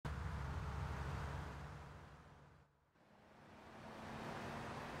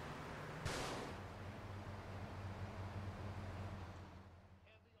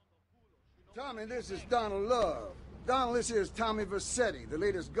Tommy, this is Donald Love. Donald, this here is Tommy Vercetti, the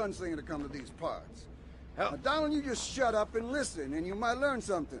latest gunslinger to come to these parts. Now, Donald, you just shut up and listen, and you might learn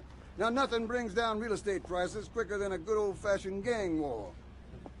something. Now, nothing brings down real estate prices quicker than a good old-fashioned gang war.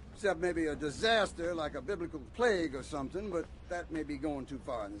 Except maybe a disaster like a biblical plague or something, but that may be going too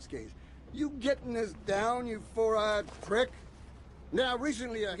far in this case. You getting this down, you four-eyed prick? Now,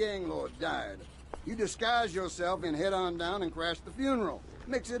 recently a gang lord died. You disguise yourself and head on down and crash the funeral.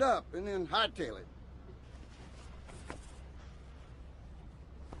 Mix it up, and then hightail it.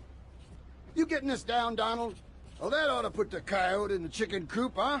 You getting this down, Donald? Well, that ought to put the coyote in the chicken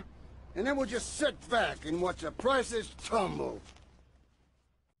coop, huh? And then we'll just sit back and watch the prices tumble.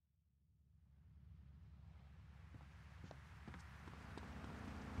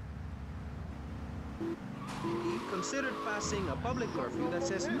 He considered passing a public curfew that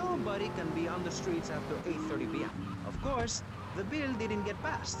says nobody can be on the streets after 8:30 p.m. Of course, the bill didn't get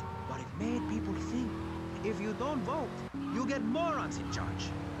passed, but it made people think. If you don't vote, you get morons in charge.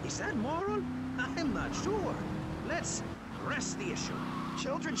 Is that moral? I'm not sure. Let's press the issue.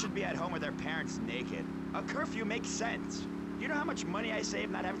 Children should be at home with their parents naked. A curfew makes sense. You know how much money I save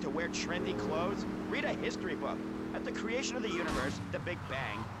not having to wear trendy clothes? Read a history book. At the creation of the universe, the Big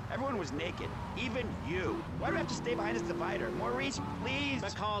Bang, everyone was naked. Even you. Why do I have to stay behind this divider? Maurice, please!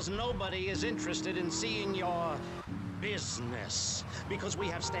 Because nobody is interested in seeing your business. Because we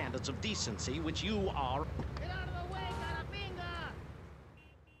have standards of decency, which you are. Get out of the way, Carapinga!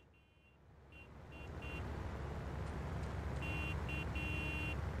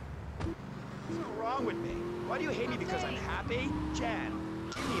 What's wrong with me? Why do you hate me because I'm happy? Jan,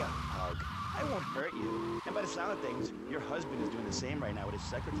 give me a hug. I won't hurt you. And by the sound of things, your husband is doing the same right now with his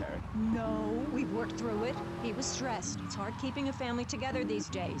secretary. No, we've worked through it. He was stressed. It's hard keeping a family together these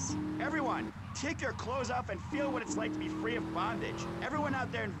days. Everyone, take your clothes off and feel what it's like to be free of bondage. Everyone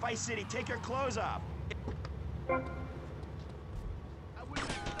out there in Vice City, take your clothes off.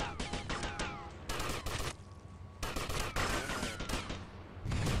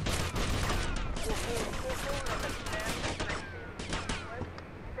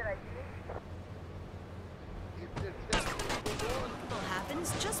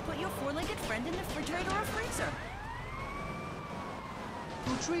 Just put your four-legged friend in the refrigerator or freezer.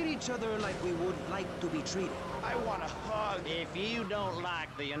 To treat each other like we would like to be treated. I want a hug. If you don't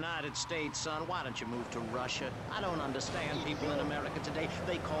like the United States, son, why don't you move to Russia? I don't understand people in America today.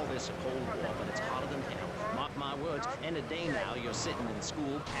 They call this a Cold War, but it's hotter than hell. Mark my words, any day now you're sitting in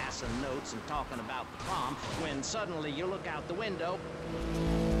school, passing notes and talking about the prom, when suddenly you look out the window.